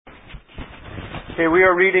Okay, we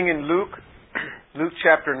are reading in Luke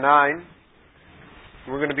chapter 9.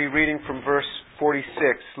 We're going to be reading from verse 46,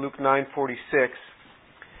 Luke 9:46.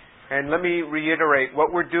 And let me reiterate,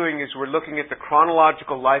 what we're doing is we're looking at the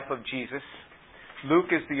chronological life of Jesus.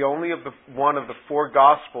 Luke is the only one of the four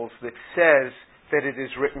Gospels that says that it is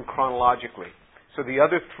written chronologically. So the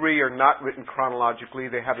other three are not written chronologically.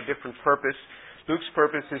 They have a different purpose. Luke's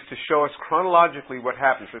purpose is to show us chronologically what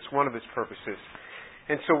happens. It's one of his purposes.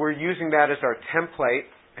 And so we're using that as our template,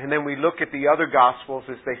 and then we look at the other Gospels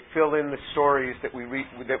as they fill in the stories that we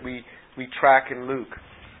track in Luke.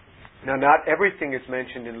 Now, not everything is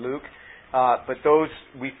mentioned in Luke, but those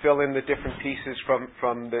we fill in the different pieces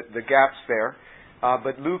from the gaps there.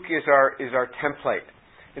 But Luke is our template.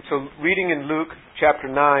 And so reading in Luke chapter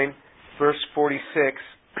 9, verse 46,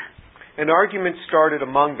 an argument started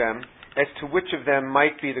among them as to which of them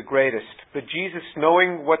might be the greatest. But Jesus,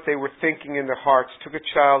 knowing what they were thinking in their hearts, took a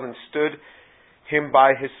child and stood him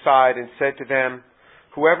by his side and said to them,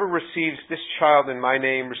 "Whoever receives this child in my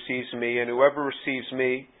name receives me, and whoever receives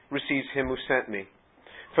me receives him who sent me.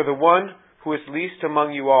 For the one who is least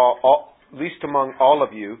among you least among all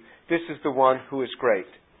of you, this is the one who is great."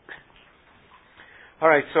 All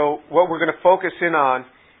right, so what we're going to focus in on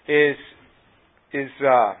is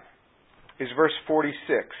verse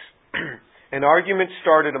 46. An argument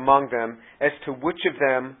started among them as to which of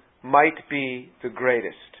them might be the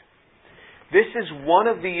greatest. This is one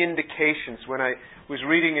of the indications. When I was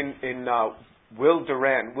reading in Will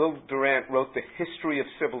Durant wrote The History of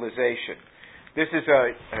Civilization. This is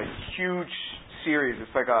a huge series.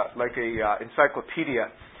 It's like a encyclopedia,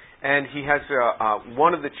 and he has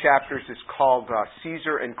one of the chapters is called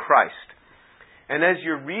Caesar and Christ. And as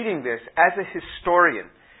you're reading this, as a historian,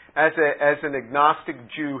 as an agnostic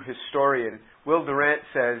Jew historian, Will Durant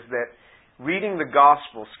says that reading the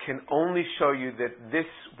Gospels can only show you that this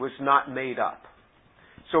was not made up.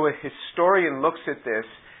 So a historian looks at this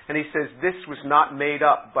and he says this was not made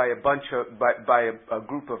up by a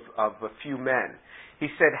group of a few men. He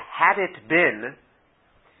said, had it been,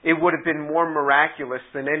 it would have been more miraculous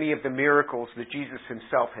than any of the miracles that Jesus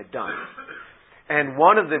himself had done. And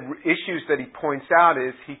one of the issues that he points out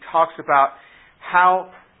is he talks about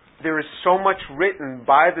how there is so much written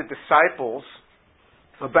by the disciples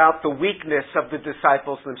about the weakness of the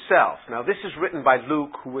disciples themselves. Now, this is written by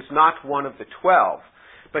Luke, who was not one of the 12,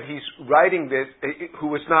 but he's writing this,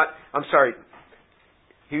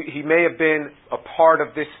 he may have been a part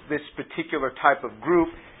of this particular type of group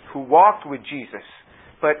who walked with Jesus.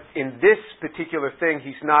 But in this particular thing,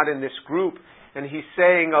 he's not in this group, and he's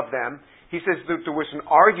saying of them, he says that there was an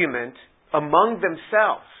argument among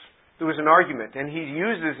themselves. There was an argument, and he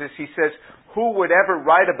uses this, he says, who would ever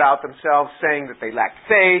write about themselves saying that they lacked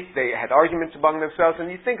faith, they had arguments among themselves, and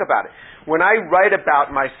you think about it. When I write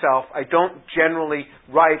about myself, I don't generally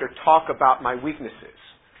write or talk about my weaknesses.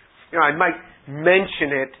 I might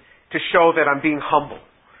mention it to show that I'm being humble.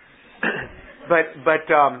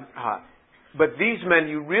 But these men,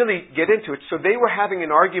 you really get into it. So they were having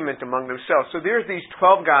an argument among themselves. So there's these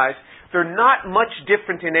 12 guys. They're not much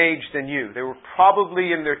different in age than you. They were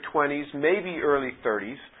probably in their 20s, maybe early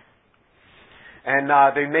 30s. And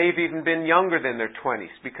they may have even been younger than their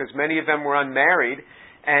 20s, because many of them were unmarried.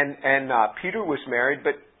 And Peter was married,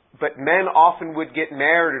 but men often would get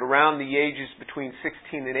married around the ages between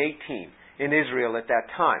 16 and 18 in Israel at that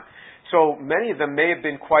time. So many of them may have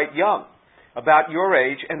been quite young, about your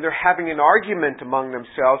age, and they're having an argument among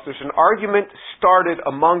themselves. There's an argument started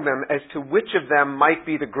among them as to which of them might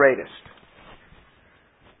be the greatest.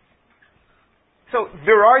 So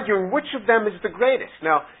they're arguing which of them is the greatest.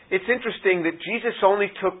 Now, it's interesting that Jesus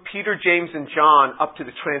only took Peter, James, and John up to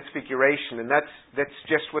the Transfiguration, and that's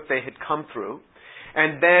just what they had come through.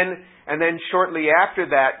 And then shortly after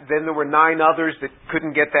that, then there were 9 others that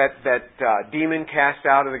couldn't get that demon cast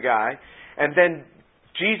out of the guy. And then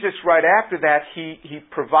Jesus, right after that, he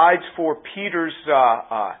provides for Peter's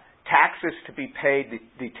taxes to be paid,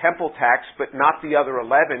 the temple tax, but not the other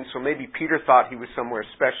 11, so maybe Peter thought he was somewhere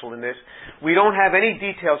special in this. We don't have any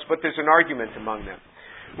details, but there's an argument among them.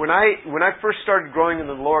 When I first started growing in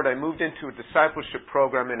the Lord, I moved into a discipleship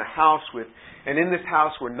program in a house and in this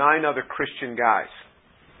house were 9 other Christian guys.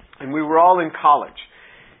 And we were all in college.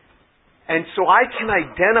 And so I can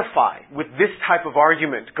identify with this type of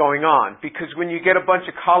argument going on, because when you get a bunch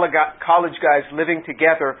of college guys living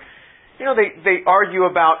together, they argue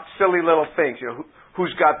about silly little things.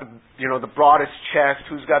 Who's got the broadest chest,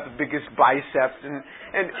 who's got the biggest biceps, and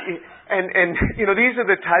these are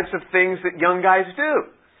the types of things that young guys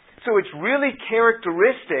do. So it's really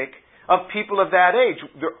characteristic of people of that age.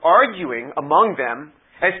 They're arguing among them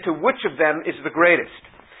as to which of them is the greatest.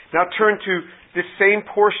 Now turn to this same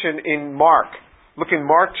portion in Mark. Look in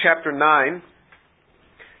Mark chapter 9.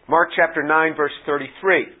 Mark chapter 9, verse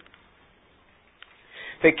 33.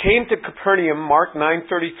 They came to Capernaum, Mark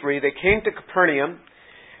 9:33. They came to Capernaum,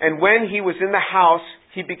 and when he was in the house,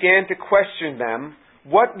 he began to question them,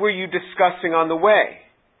 "What were you discussing on the way?"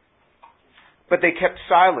 But they kept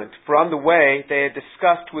silent, for on the way they had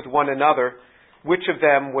discussed with one another which of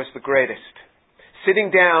them was the greatest.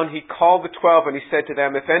 Sitting down, he called the 12, and he said to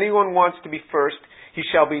them, "If anyone wants to be first, he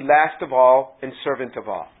shall be last of all and servant of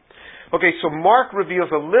all." Okay, so Mark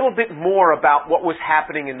reveals a little bit more about what was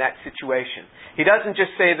happening in that situation. He doesn't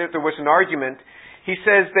just say that there was an argument. He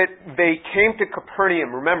says that they came to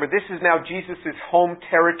Capernaum. Remember, this is now Jesus' home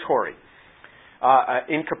territory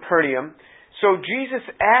in Capernaum. So Jesus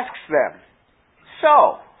asks them,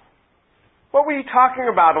 "So, what were you talking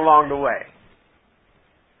about along the way?"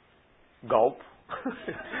 Gulp.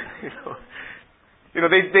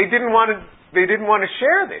 They didn't want to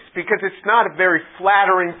share this because it's not a very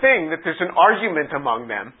flattering thing that there's an argument among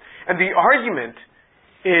them, and the argument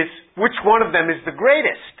is which one of them is the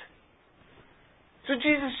greatest. So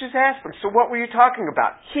Jesus just asked them, "So what were you talking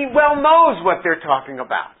about?" He well knows what they're talking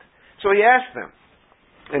about. So he asked them,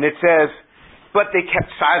 and it says, "But they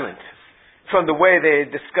kept silent from the way they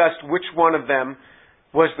had discussed which one of them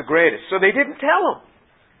was the greatest." So they didn't tell him.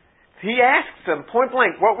 He asked them point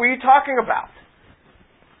blank, "What were you talking about?"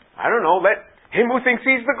 "I don't know. Let him who thinks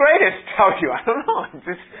he's the greatest tell you." I don't know.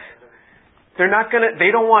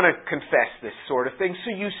 They don't want to confess this sort of thing. So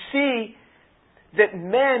you see that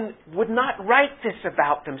men would not write this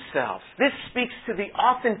about themselves. This speaks to the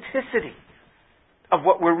authenticity of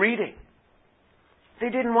what we're reading. They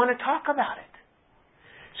didn't want to talk about it.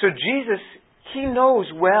 So Jesus, he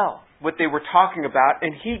knows well what they were talking about,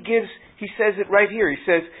 and he says it right here. He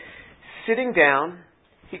says, sitting down,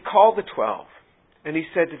 he called the 12, and he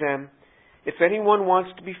said to them, "If anyone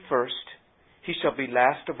wants to be first, he shall be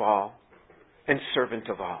last of all and servant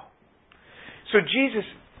of all." So Jesus,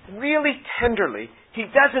 really tenderly, he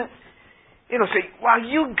doesn't, say, "Wow,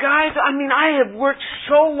 you guys, I have worked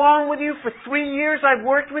so long with you. For 3 years I've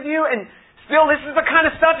worked with you, and still this is the kind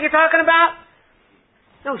of stuff you're talking about?"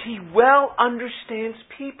 No, he well understands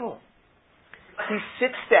people. He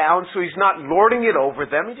sits down, so he's not lording it over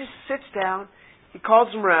them. He just sits down. He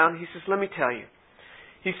calls them around. He says, "Let me tell you."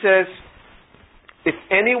 He says, "If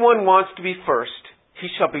anyone wants to be first, he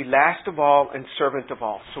shall be last of all and servant of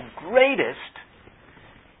all." So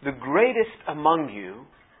the greatest among you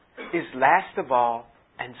is last of all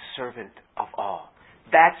and servant of all.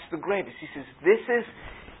 That's the greatest. He says, this is,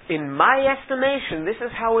 in my estimation, this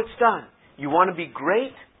is how it's done. You want to be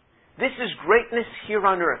great? This is greatness here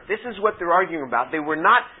on earth. This is what they're arguing about. They were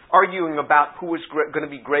not arguing about who was going to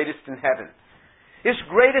be greatest in heaven. It's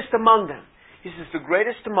greatest among them. He says, the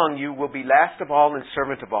greatest among you will be last of all and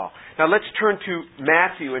servant of all. Now let's turn to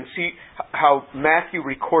Matthew and see how Matthew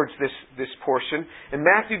records this portion. And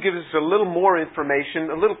Matthew gives us a little more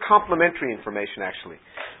information, a little complementary information actually.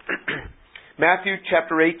 Matthew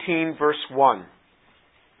chapter 18 verse 1.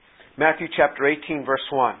 Matthew chapter 18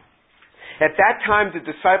 verse 1. At that time the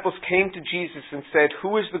disciples came to Jesus and said,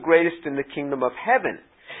 "Who is the greatest in the kingdom of heaven?"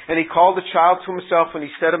 And he called the child to himself and he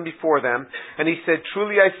set him before them. And he said,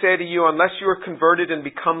 "Truly I say to you, unless you are converted and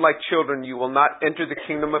become like children, you will not enter the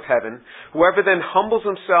kingdom of heaven. Whoever then humbles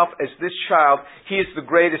himself as this child, he is the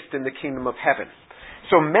greatest in the kingdom of heaven."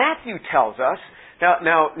 So Matthew tells us,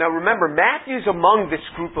 now remember, Matthew's among this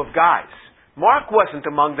group of guys. Mark wasn't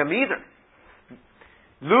among them either.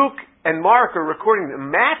 Luke and Mark are recording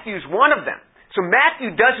them. Matthew's one of them. So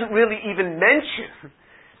Matthew doesn't really even mention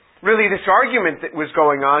this argument that was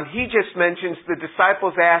going on. He just mentions the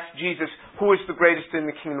disciples asked Jesus, "Who is the greatest in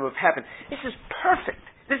the kingdom of heaven?" This is perfect.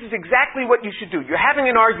 This is exactly what you should do. You're having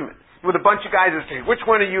an argument with a bunch of guys that say, "Which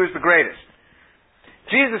one of you is the greatest?"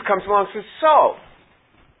 Jesus comes along and says, "So,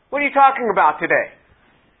 what are you talking about today?"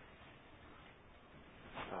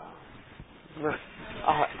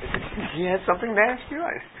 He has something to ask you?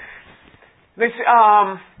 They say,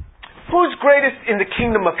 "Who's greatest in the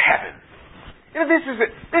kingdom of heaven?" This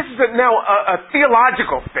is now a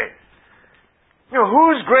theological thing.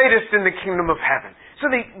 Who's greatest in the kingdom of heaven? So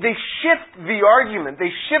they shift the argument.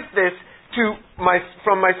 They shift this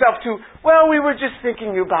from myself to, well, we were just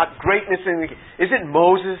thinking about greatness is it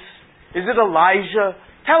Moses? Is it Elijah?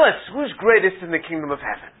 Tell us, who's greatest in the kingdom of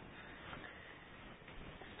heaven?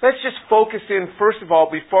 Let's just focus in, first of all,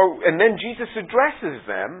 and then Jesus addresses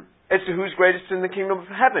them as to who's greatest in the kingdom of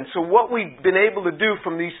heaven. So what we've been able to do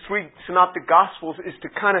from these three synoptic gospels is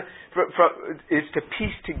to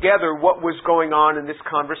piece together what was going on in this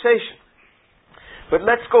conversation. But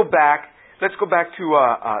let's go back let's go back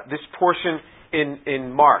to this portion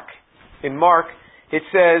in Mark. In Mark, it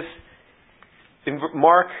says, in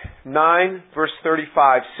Mark 9, verse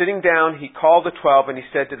 35, sitting down, he called the 12 and he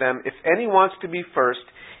said to them, if any wants to be first,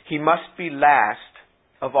 he must be last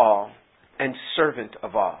of all and servant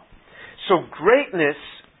of all. So greatness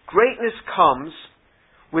comes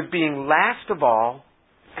with being last of all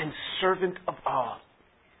and servant of all.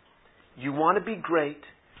 You want to be great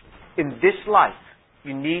in this life,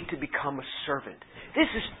 you need to become a servant. This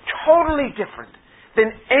is totally different than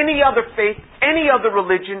any other faith, any other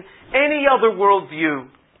religion, any other worldview.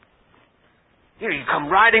 You come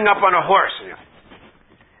riding up on a horse.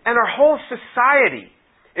 And our whole society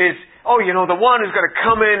is, the one who's going to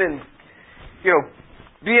come in and,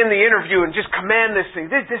 be in the interview and just command this thing.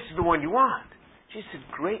 This is the one you want. Jesus said,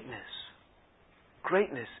 greatness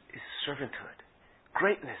is servanthood.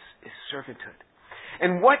 Greatness is servanthood.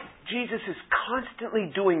 And what Jesus is constantly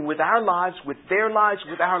doing with our lives, with their lives,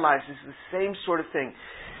 with our lives, is the same sort of thing.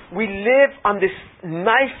 We live on this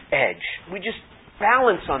knife edge. We just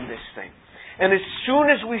balance on this thing. And as soon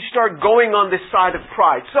as we start going on this side of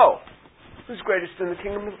pride, so, who's greatest in the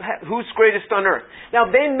kingdom of heaven? Who's greatest on earth? Now,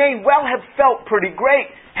 they may well have felt pretty great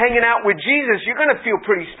hanging out with Jesus. You're going to feel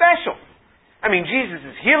pretty special. I mean, Jesus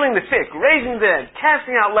is healing the sick, raising the dead,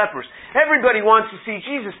 casting out lepers. Everybody wants to see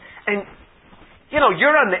Jesus. And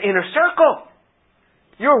you're on the inner circle.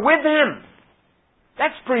 You're with Him.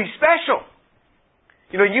 That's pretty special.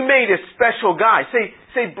 You made a special guy.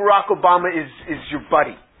 Say Barack Obama is your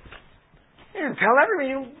buddy. You didn't tell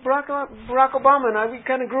everybody, Barack Obama and I, we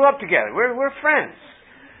kind of grew up together. We're friends.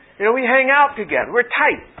 We hang out together. We're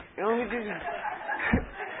tight. We do that.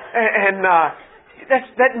 And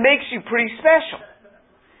that makes you pretty special.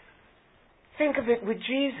 Think of it with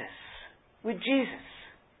Jesus. With Jesus.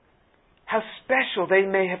 How special they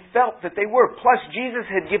may have felt that they were. Plus, Jesus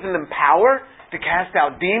had given them power to cast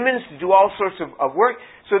out demons, to do all sorts of work.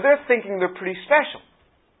 So they're thinking they're pretty special.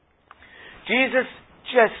 Jesus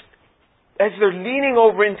as they're leaning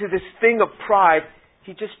over into this thing of pride,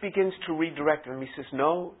 He just begins to redirect them. He says,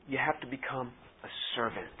 no, you have to become a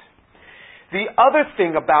servant. The other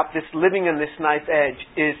thing about this living in this knife edge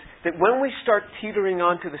is that when we start teetering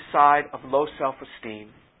onto the side of low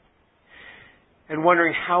self-esteem, and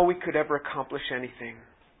wondering how we could ever accomplish anything,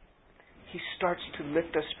 He starts to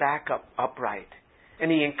lift us back upright.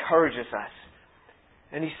 And He encourages us.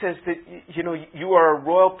 And He says that, you are a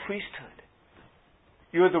royal priesthood.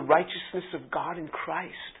 You are the righteousness of God in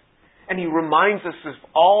Christ. And He reminds us of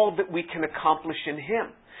all that we can accomplish in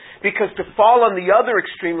Him. Because to fall on the other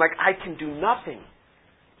extreme, like I can do nothing,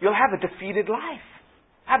 you'll have a defeated life.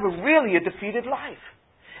 Have a defeated life.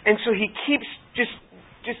 And so He keeps just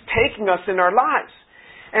taking us in our lives.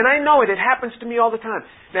 And I know it happens to me all the time.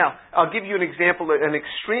 Now, I'll give you an example, an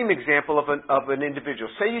extreme example of an individual.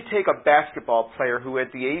 Say you take a basketball player who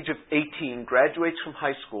at the age of 18 graduates from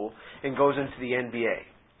high school and goes into the NBA.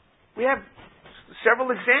 We have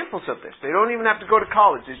several examples of this. They don't even have to go to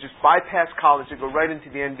college. They just bypass college and go right into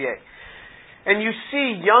the NBA. And you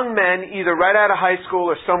see young men, either right out of high school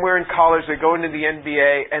or somewhere in college, they go into the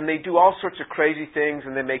NBA and they do all sorts of crazy things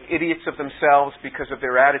and they make idiots of themselves because of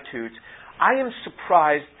their attitudes. I am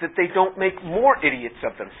surprised that they don't make more idiots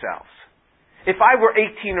of themselves. If I were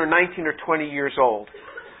 18 or 19 or 20 years old,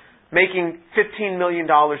 making $15 million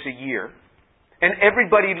a year, and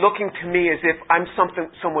everybody looking to me as if I'm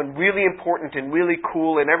someone really important and really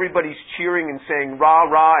cool, and everybody's cheering and saying rah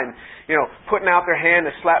rah and putting out their hand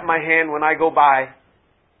to slap my hand when I go by.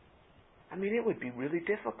 I mean, it would be really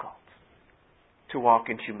difficult to walk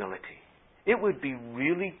in humility. It would be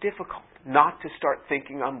really difficult not to start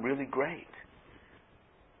thinking I'm really great.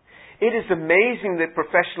 It is amazing that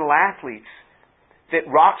professional athletes, that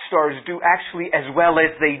rock stars do actually as well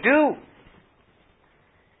as they do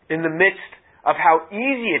in the midst of how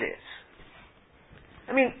easy it is.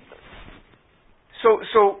 I mean,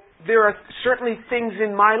 so there are certainly things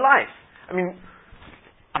in my life. I mean,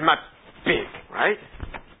 I'm not big, right?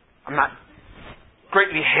 I'm not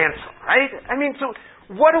greatly handsome, right? I mean, so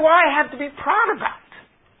what do I have to be proud about?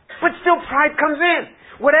 But still pride comes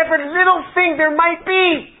in. Whatever little thing there might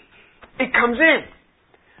be, it comes in.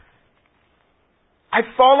 I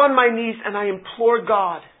fall on my knees and I implore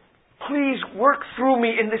God, please work through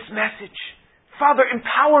me in this message. Father,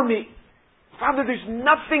 empower me. Father, there's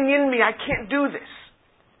nothing in me. I can't do this.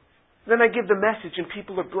 Then I give the message and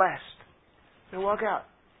people are blessed. They walk out.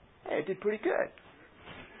 Hey, I did pretty good.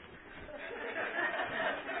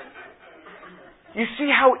 You see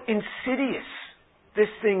how insidious this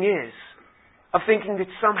thing is of thinking that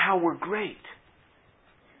somehow we're great.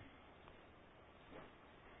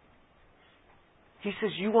 He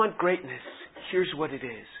says, you want greatness. Here's what it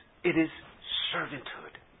is. It is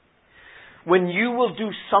servanthood. When you will do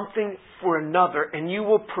something for another and you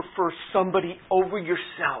will prefer somebody over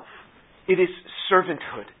yourself, it is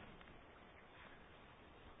servanthood.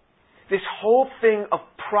 This whole thing of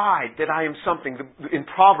pride, that I am something, in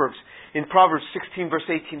Proverbs 16 verse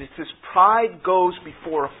 18, it says, pride goes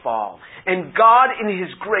before a fall. And God in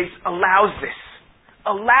His grace allows this.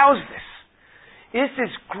 Allows this. It is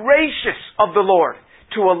gracious of the Lord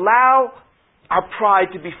to allow our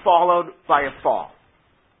pride to be followed by a fall.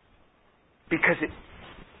 Because it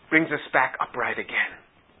brings us back upright again.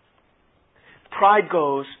 Pride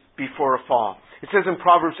goes before a fall. It says in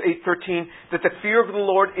Proverbs 8:13 that the fear of the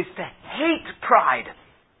Lord is to hate pride.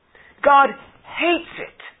 God hates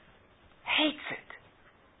it. Hates it.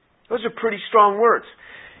 Those are pretty strong words.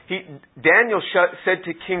 Daniel said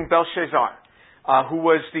to King Belshazzar, who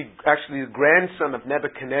was actually the grandson of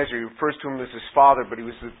Nebuchadnezzar. He refers to him as his father, but he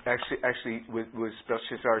was actually was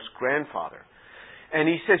Belshazzar's grandfather. And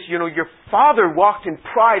he says, your father walked in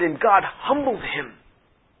pride and God humbled him.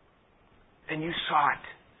 And you saw it.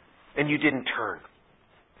 And you didn't turn.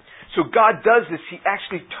 So God does this. He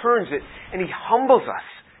actually turns it and He humbles us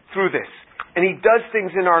through this. And He does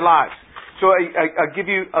things in our lives. So I'll give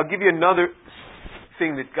you another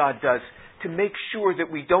thing that God does to make sure that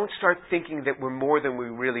we don't start thinking that we're more than we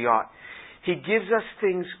really ought. He gives us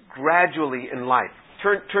things gradually in life.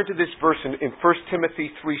 Turn to this verse in 1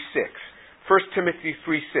 Timothy 3:6. 1 Timothy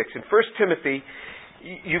 3:6. In 1 Timothy,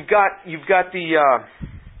 you've got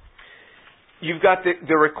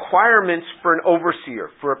the requirements for an overseer,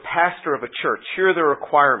 for a pastor of a church. Here are the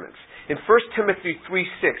requirements. In 1 Timothy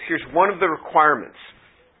 3:6, here's one of the requirements.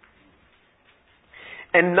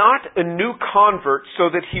 And not a new convert, so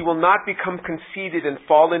that he will not become conceited and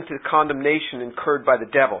fall into condemnation incurred by the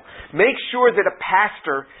devil. Make sure that a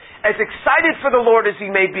pastor, as excited for the Lord as he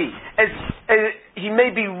may be, as he may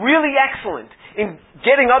be really excellent in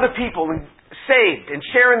getting other people saved and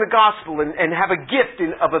sharing the gospel and have a gift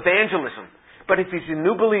of evangelism. But if he's a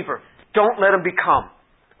new believer, don't let him become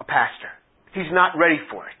a pastor. He's not ready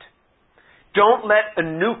for it. Don't let a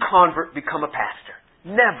new convert become a pastor.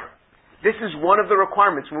 Never. This is one of the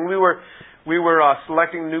requirements. When we were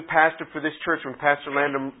selecting a new pastor for this church, when Pastor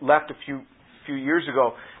Landon left a few years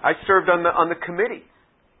ago, I served on the committee.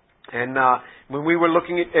 And when we were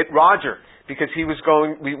looking at Roger, because he was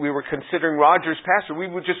going, we were considering Roger as pastor, we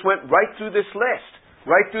just went right through this list.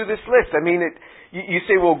 Right through this list. I mean, you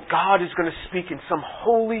say, well, God is going to speak in some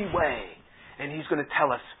holy way, and He's going to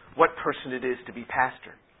tell us what person it is to be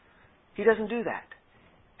pastor. He doesn't do that.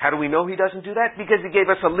 How do we know He doesn't do that? Because He gave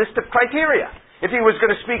us a list of criteria. If He was going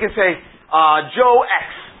to speak and say, Joe X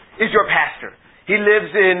is your pastor. He lives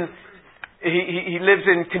in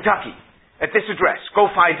Kentucky at this address. Go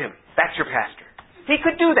find him. That's your pastor. He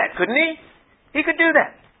could do that, couldn't he? He could do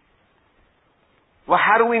that. Well,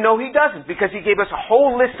 how do we know He doesn't? Because He gave us a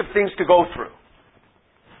whole list of things to go through.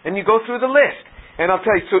 And you go through the list. And I'll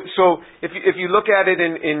tell you, so if you look at it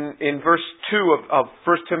in verse 2 of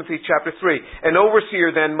 1 Timothy chapter 3, an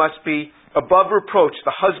overseer then must be above reproach,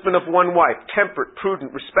 the husband of one wife, temperate,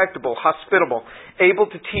 prudent, respectable, hospitable, able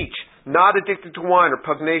to teach, not addicted to wine or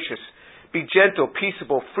pugnacious, be gentle,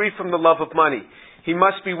 peaceable, free from the love of money. He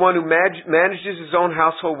must be one who manages his own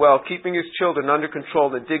household well, keeping his children under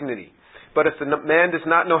control and dignity. But if the man does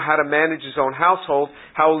not know how to manage his own household,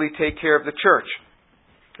 how will he take care of the church?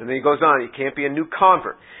 And then he goes on, he can't be a new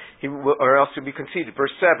convert, or else he'll be conceited.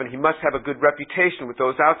 Verse 7, he must have a good reputation with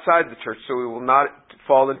those outside the church, so he will not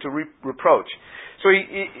fall into reproach. So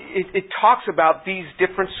it talks about these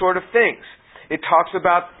different sort of things. It talks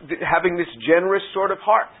about having this generous sort of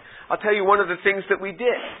heart. I'll tell you one of the things that we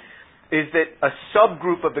did is that a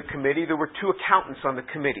subgroup of the committee, there were 2 accountants on the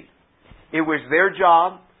committee. It was their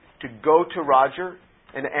job to go to Roger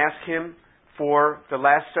and ask him for the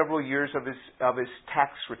last several years of his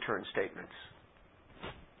tax return statements.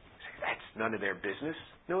 That's none of their business.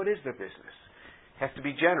 No, it is their business. It has to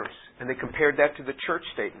be generous. And they compared that to the church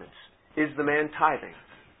statements. Is the man tithing?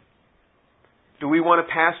 Do we want a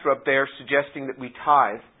pastor up there suggesting that we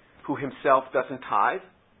tithe who himself doesn't tithe?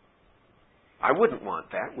 I wouldn't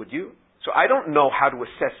want that, would you? So I don't know how to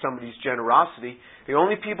assess somebody's generosity. The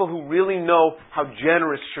only people who really know how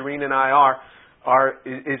generous Shireen and I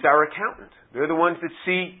is our accountant. They're the ones that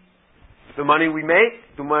see the money we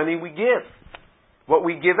make, the money we give, what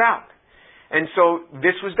we give out. And so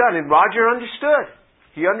this was done, and Roger understood.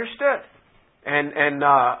 He understood.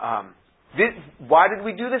 Why did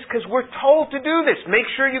we do this? Because we're told to do this. Make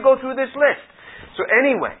sure you go through this list. So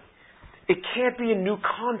anyway, it can't be a new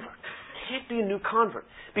convert. can't be a new convert.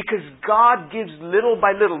 Because God gives little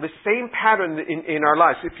by little, the same pattern in our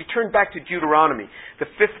lives. If you turn back to Deuteronomy, the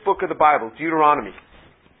 5th book of the Bible, Deuteronomy,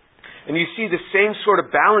 and you see the same sort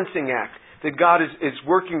of balancing act that God is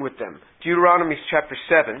working with them. Deuteronomy chapter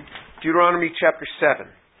 7. Deuteronomy chapter 7.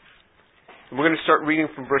 And we're going to start reading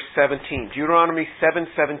from verse 17. Deuteronomy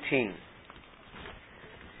 7:17.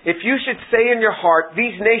 If you should say in your heart,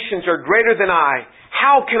 these nations are greater than I,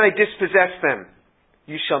 how can I dispossess them?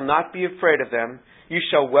 You shall not be afraid of them. You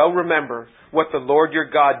shall well remember what the Lord your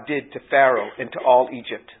God did to Pharaoh and to all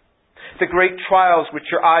Egypt. The great trials which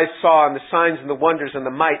your eyes saw, and the signs and the wonders and the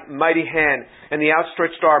mighty hand and the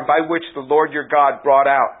outstretched arm by which the Lord your God brought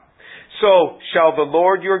out. So shall the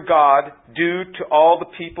Lord your God do to all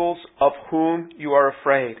the peoples of whom you are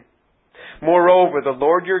afraid. Moreover, the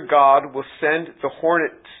Lord your God will send the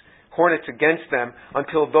hornets against them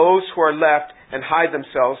until those who are left and hide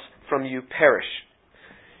themselves from you perish.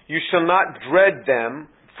 You shall not dread them,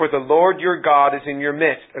 for the Lord your God is in your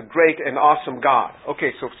midst, a great and awesome God.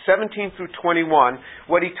 Okay, so 17 through 21,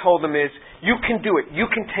 what he told them is, you can do it. You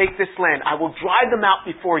can take this land. I will drive them out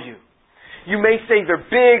before you. You may say they're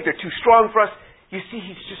big, they're too strong for us. You see,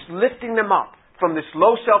 he's just lifting them up from this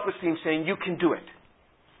low self-esteem, saying, you can do it.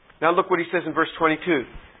 Now look what he says in verse 22.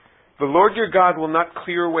 The Lord your God will not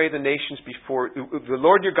clear away the nations before the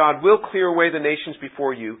Lord your God will clear away the nations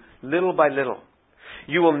before you, little by little.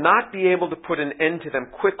 You will not be able to put an end to them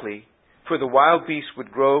quickly, for the wild beasts would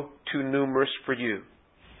grow too numerous for you.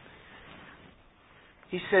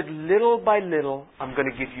 He said, little by little, I'm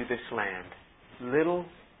going to give you this land. Little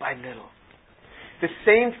by little. The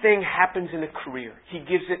same thing happens in a career. He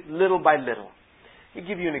gives it little by little. Let me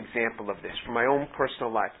give you an example of this from my own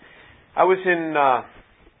personal life. I was in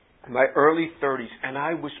my early 30s, and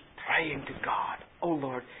I was praying to God, oh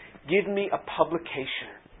Lord, give me a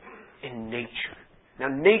publication in Nature. Now,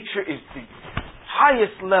 Nature is the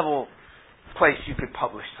highest level place you could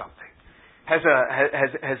publish something. Has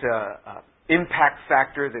a impact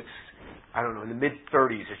factor that's, I don't know, in the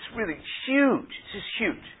mid-30s. It's really huge. It's just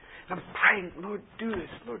huge. And I'm praying, Lord, do this.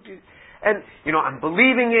 Lord, do this. And, I'm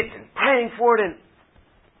believing it and praying for it, and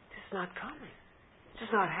it's just not coming. It's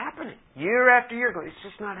just not happening. Year after year, it's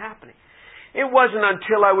just not happening. It wasn't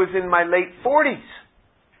until I was in my late 40s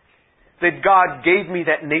that God gave me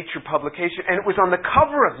that Nature publication, and it was on the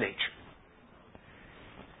cover of Nature.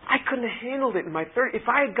 I couldn't have handled it in my 30s. If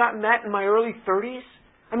I had gotten that in my early 30s,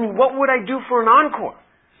 what would I do for an encore?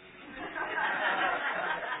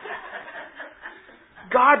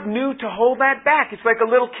 God knew to hold that back. It's like a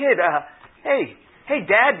little kid. Hey,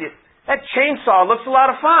 Dad, that chainsaw looks a lot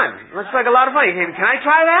of fun. Looks like a lot of fun. Can I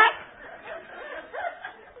try that?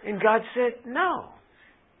 And God said, no.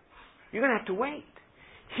 You're going to have to wait.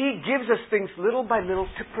 He gives us things little by little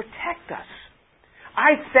to protect us.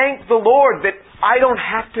 I thank the Lord that I don't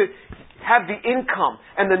have to have the income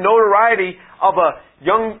and the notoriety of a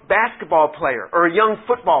young basketball player or a young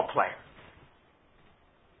football player.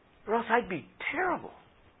 Or else I'd be terrible.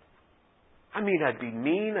 I'd be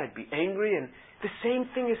mean, I'd be angry, and the same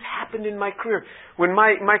thing has happened in my career. When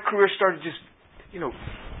my career started just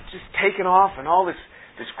taking off and all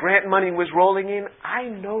this grant money was rolling in, I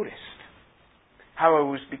noticed how I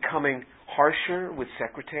was becoming harsher with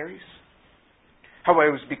secretaries, how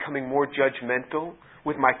I was becoming more judgmental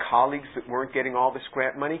with my colleagues that weren't getting all this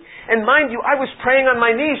grant money. And mind you, I was praying on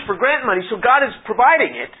my knees for grant money, so God is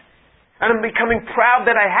providing it. And I'm becoming proud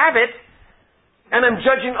that I have it, and I'm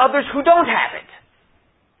judging others who don't have it.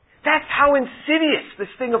 That's how insidious this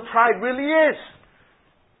thing of pride really is.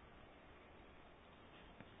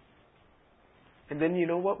 And then you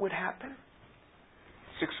know what would happen?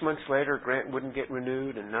 6 months later, a grant wouldn't get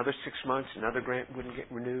renewed. Another 6 months, another grant wouldn't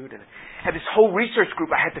get renewed. And I had this whole research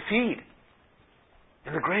group I had to feed.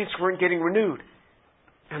 And the grants weren't getting renewed.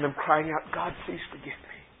 And I'm crying out, God, please forgive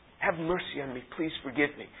me. Have mercy on me. Please forgive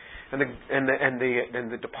me. And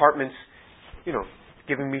the department's,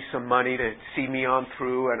 giving me some money to see me on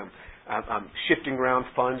through. And I'm shifting around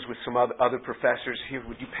funds with some other professors. Here,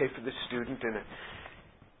 would you pay for this student?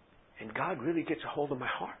 And God really gets a hold of my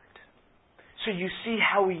heart. So you see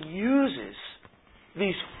how He uses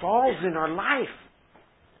these falls in our life.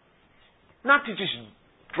 Not to just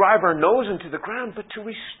drive our nose into the ground, but to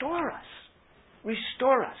restore us.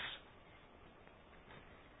 Restore us.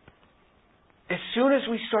 As soon as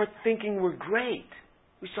we start thinking we're great,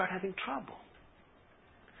 we start having trouble.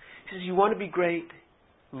 He says, you want to be great?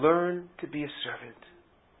 Learn to be a servant.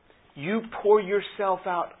 You pour yourself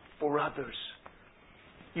out for others.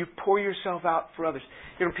 You pour yourself out for others.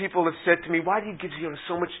 People have said to me, why do you give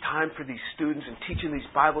so much time for these students and teaching these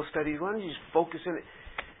Bible studies? Why don't you just focus on it?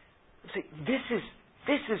 I say, this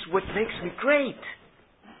This is what makes me great.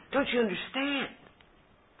 Don't you understand?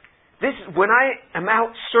 When I am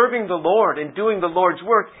out serving the Lord and doing the Lord's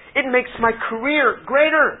work, it makes my career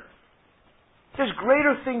greater. There's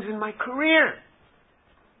greater things in my career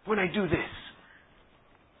when I do this.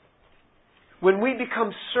 When we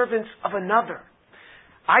become servants of another,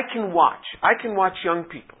 I can watch young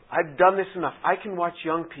people. I've done this enough. I can watch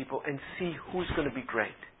young people and see who's going to be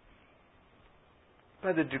great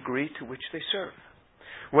by the degree to which they serve.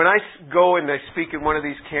 When I go and I speak in one of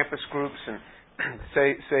these campus groups and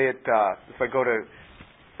say it, if I go to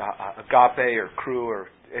Agape or Cru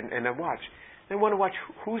and I watch, they want to watch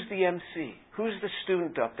who's the MC, who's the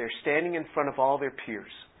student up there standing in front of all their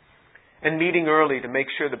peers and meeting early to make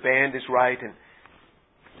sure the band is right, and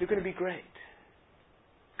they're going to be great.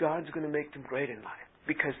 God's going to make them great in life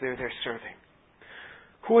because they're there serving.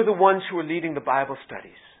 Who are the ones who are leading the Bible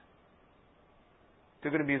studies?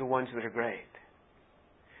 They're going to be the ones that are great.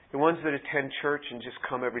 The ones that attend church and just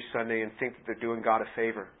come every Sunday and think that they're doing God a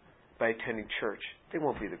favor by attending church, they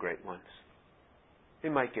won't be the great ones. They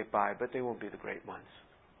might get by, but they won't be the great ones.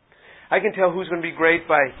 I can tell who's going to be great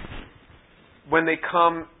by when they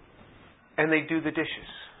come and they do the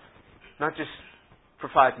dishes. Not just for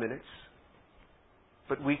 5 minutes,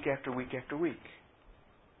 but week after week after week.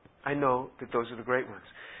 I know that those are the great ones.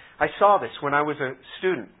 I saw this when I was a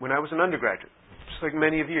student, when I was an undergraduate, just like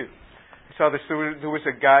many of you. I saw this. There was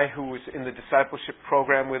a guy who was in the discipleship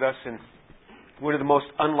program with us, and one of the most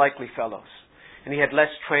unlikely fellows. And he had less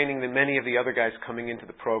training than many of the other guys coming into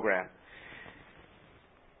the program.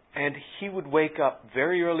 And he would wake up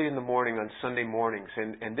very early in the morning on Sunday mornings,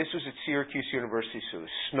 and this was at Syracuse University, so it was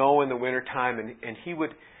snow in the wintertime, and he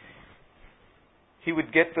would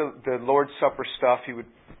get the Lord's Supper stuff, he would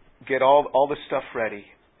get all the stuff ready,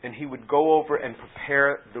 and he would go over and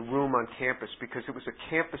prepare the room on campus, because it was a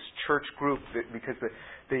campus church group, because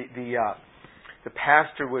the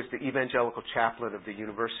pastor was the evangelical chaplain of the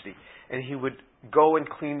university, and he would go and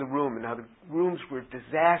clean the room. And now the rooms were a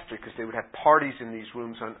disaster because they would have parties in these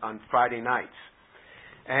rooms on Friday nights.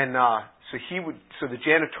 And so the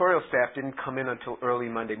janitorial staff didn't come in until early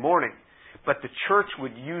Monday morning, but the church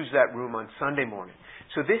would use that room on Sunday morning.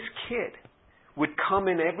 So this kid would come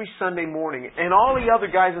in every Sunday morning, and all the other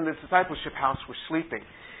guys in the discipleship house were sleeping.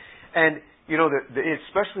 And you know,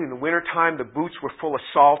 especially in the wintertime, the boots were full of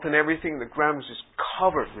salt and everything. The ground was just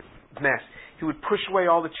covered with mess. He would push away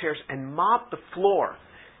all the chairs and mop the floor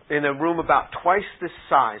in a room about twice this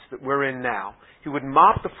size that we're in now. He would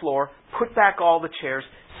mop the floor, put back all the chairs,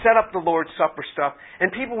 set up the Lord's Supper stuff,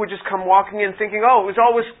 and people would just come walking in thinking, oh, it was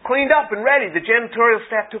always cleaned up and ready. The janitorial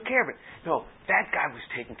staff took care of it. No, that guy was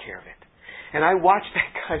taking care of it. And I watched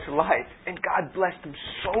that guy's life, and God blessed him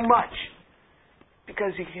so much,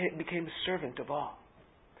 because he became a servant of all.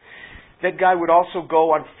 That guy would also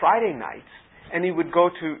go on Friday nights, and he would go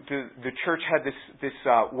to the church had this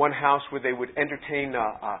one house where they would entertain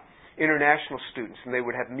international students, and they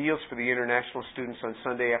would have meals for the international students on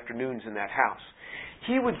Sunday afternoons in that house.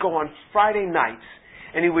 He would go on Friday nights,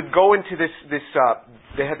 and he would go into this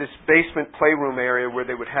they had this basement playroom area where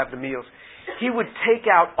they would have the meals. He would take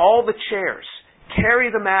out all the chairs,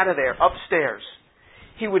 carry them out of there upstairs.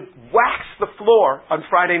 He would wax the floor on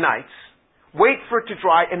Friday nights, wait for it to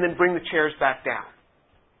dry, and then bring the chairs back down.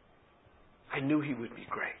 I knew he would be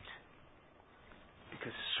great.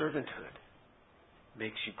 Because servanthood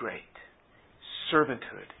makes you great.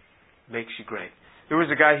 Servanthood makes you great. There was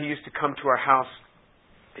a guy who used to come to our house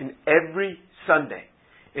in every Sunday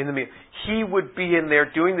in the meal. He would be in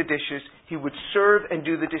there doing the dishes. He would serve and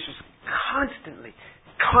do the dishes constantly.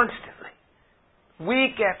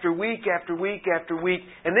 Week after week after week after week.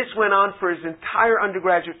 And this went on for his entire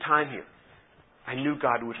undergraduate time here. I knew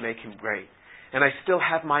God would make him great. And I still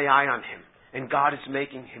have my eye on him. And God is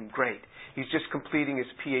making him great. He's just completing his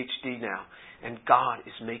PhD now. And God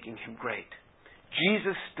is making him great.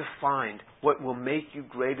 Jesus defined what will make you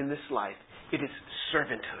great in this life. It is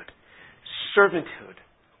servanthood. Servanthood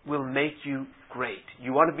will make you great.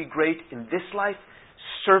 You want to be great in this life?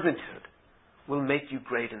 Servanthood will make you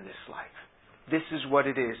great in this life. This is what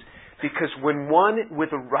it is. Because when one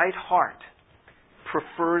with a right heart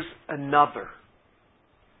prefers another,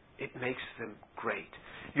 it makes them great.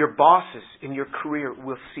 Your bosses in your career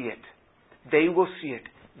will see it. They will see it.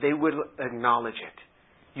 They will acknowledge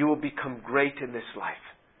it. You will become great in this life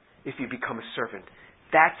if you become a servant.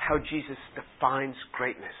 That's how Jesus defines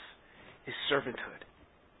greatness, is servanthood.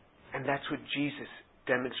 And that's what Jesus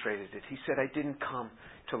demonstrated it. He said, I didn't come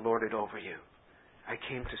to lord it over you. I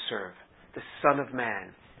came to serve. The Son of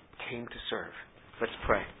Man came to serve. Let's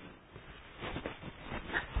pray.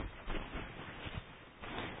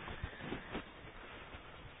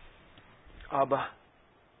 Abba,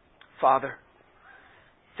 Father,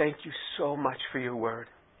 thank you so much for your word.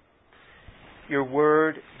 Your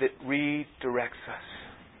word that redirects us.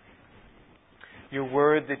 Your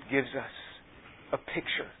word that gives us a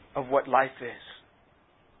picture of what life is.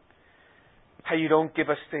 How you don't give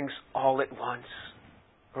us things all at once,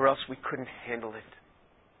 or else we couldn't handle it.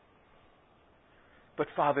 But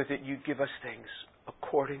Father, that you give us things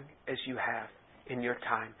according as you have in your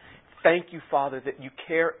time. Thank you, Father, that you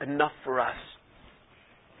care enough for us,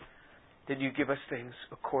 that you give us things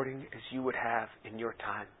according as you would have in your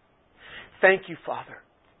time. Thank you, Father,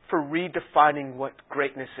 for redefining what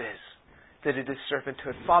greatness is, that it is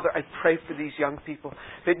servanthood. Father, I pray for these young people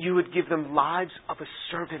that you would give them lives of a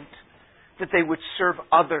servant, that they would serve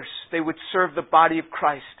others, they would serve the body of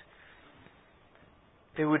Christ,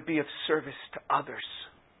 they would be of service to others,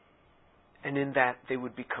 and in that they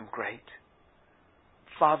would become great.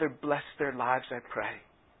 Father, bless their lives, I pray.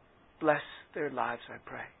 Bless their lives, I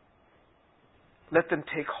pray. Let them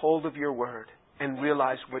take hold of your word and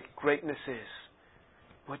realize what greatness is.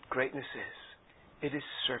 What greatness is. It is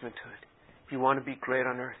servanthood. If you want to be great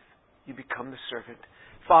on earth, you become the servant.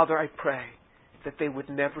 Father, I pray that they would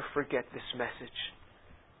never forget this message,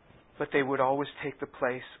 but they would always take the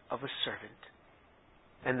place of a servant,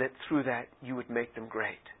 and that through that you would make them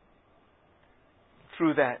great.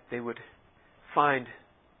 Through that they would find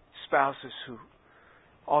spouses who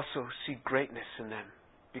also see greatness in them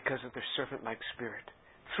because of their servant-like spirit.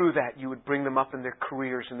 Through that you would bring them up in their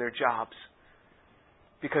careers and their jobs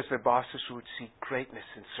because their bosses would see greatness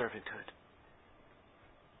in servanthood.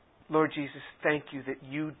 Lord Jesus, thank you that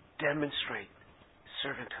you demonstrate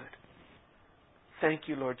servanthood. Thank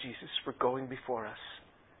you, Lord Jesus, for going before us.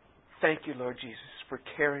 Thank you, Lord Jesus, for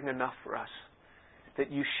caring enough for us that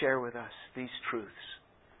you share with us these truths.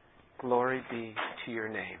 Glory be to your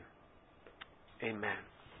name. Amen.